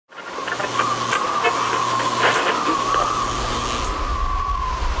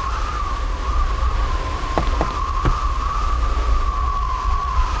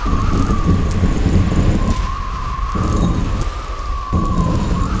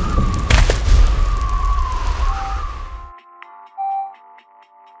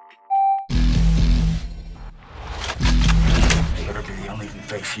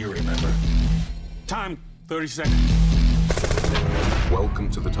30 seconds. Welcome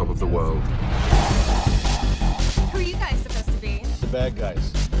to the top of the world. Who are you guys supposed to be? The bad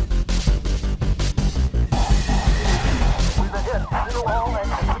guys.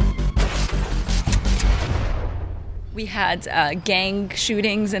 We had gang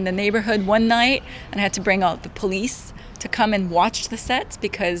shootings in the neighborhood one night, and I had to bring out the police to come and watch the sets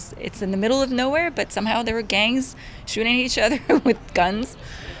because it's in the middle of nowhere, but somehow there were gangs shooting at each other with guns,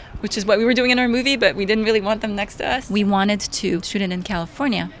 which is what we were doing in our movie, but we didn't really want them next to us. We wanted to shoot it in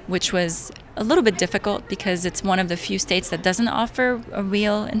California, which was a little bit difficult because it's one of the few states that doesn't offer a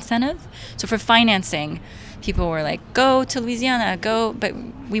real incentive. So for financing, people were like, go to Louisiana, go, but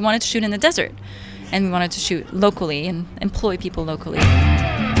we wanted to shoot in the desert. And we wanted to shoot locally and employ people locally.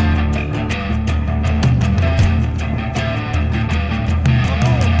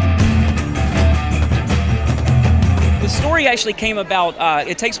 The story actually came about,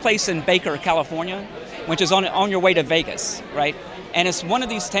 it takes place in Baker, California, which is on your way to Vegas, right? And it's one of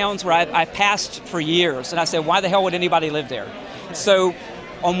these towns where I passed for years, and I said, why the hell would anybody live there? So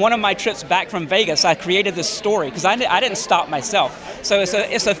on one of my trips back from Vegas, I created this story, because I didn't stop myself. So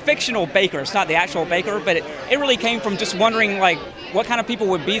it's a fictional Baker. It's not the actual Baker, but it really came from just wondering, like, what kind of people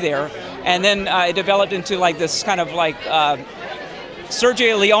would be there. And then it developed into, like, this kind of, like,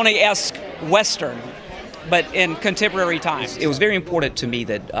 Sergio Leone-esque Western, but in contemporary times. It was very important to me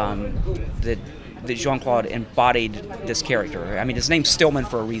that that Jean-Claude embodied this character. I mean, his name's Stillman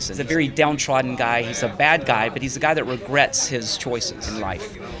for a reason. He's a very downtrodden guy. He's a bad guy, but he's the guy that regrets his choices in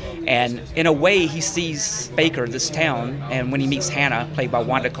life. And in a way, he sees Baker, this town, and when he meets Hannah, played by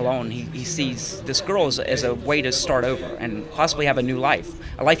Wanda Colon, he sees this girl as a way to start over and possibly have a new life,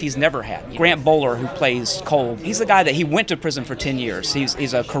 a life he's never had. Grant Bowler, who plays Cole, he's the guy that he went to prison for 10 years.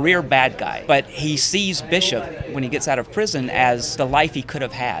 He's a career bad guy, but he sees Bishop, when he gets out of prison, as the life he could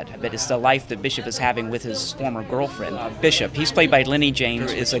have had, but it's the life that Bishop is having with his former girlfriend. Bishop, he's played by Lenny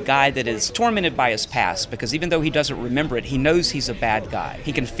James, is a guy that is tormented by his past, because even though he doesn't remember it, he knows he's a bad guy.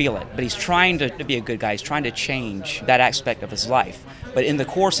 He can feel it, but he's trying to be a good guy. He's trying to change that aspect of his life. But in the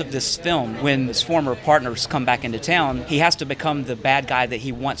course of this film, when his former partners come back into town, he has to become the bad guy that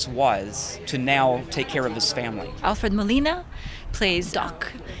he once was to now take care of his family. Alfred Molina plays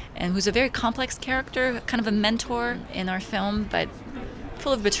Doc, and who's a very complex character, kind of a mentor in our film, but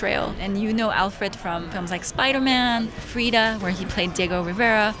full of betrayal. And you know Alfred from films like Spider-Man, Frida, where he played Diego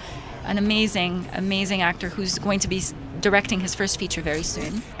Rivera, an amazing, amazing actor who's going to be directing his first feature very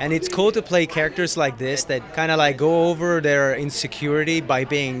soon. And it's cool to play characters like this that kind of like go over their insecurity by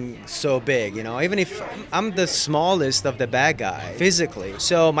being so big, you know, even if I'm the smallest of the bad guy physically.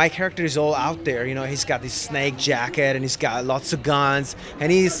 So my character is all out there, you know, he's got this snake jacket and he's got lots of guns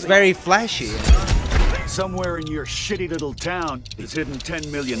and he's very flashy. Somewhere in your shitty little town is hidden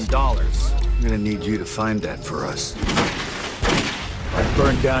 $10 million. I'm gonna need you to find that for us.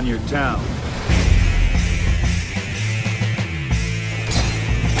 Burn down your town.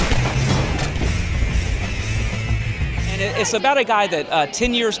 It's about a guy that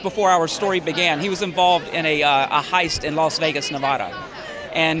 10 years before our story began, he was involved in a heist in Las Vegas, Nevada.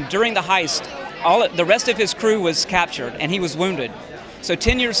 And during the heist, the rest of his crew was captured and he was wounded. So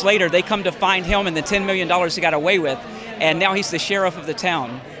 10 years later, they come to find him and the $10 million he got away with, and now he's the sheriff of the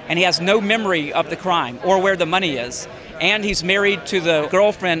town. And he has no memory of the crime or where the money is. And he's married to the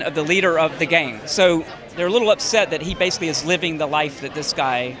girlfriend of the leader of the gang. So they're a little upset that he basically is living the life that this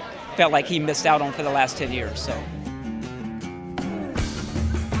guy felt like he missed out on for the last 10 years. So.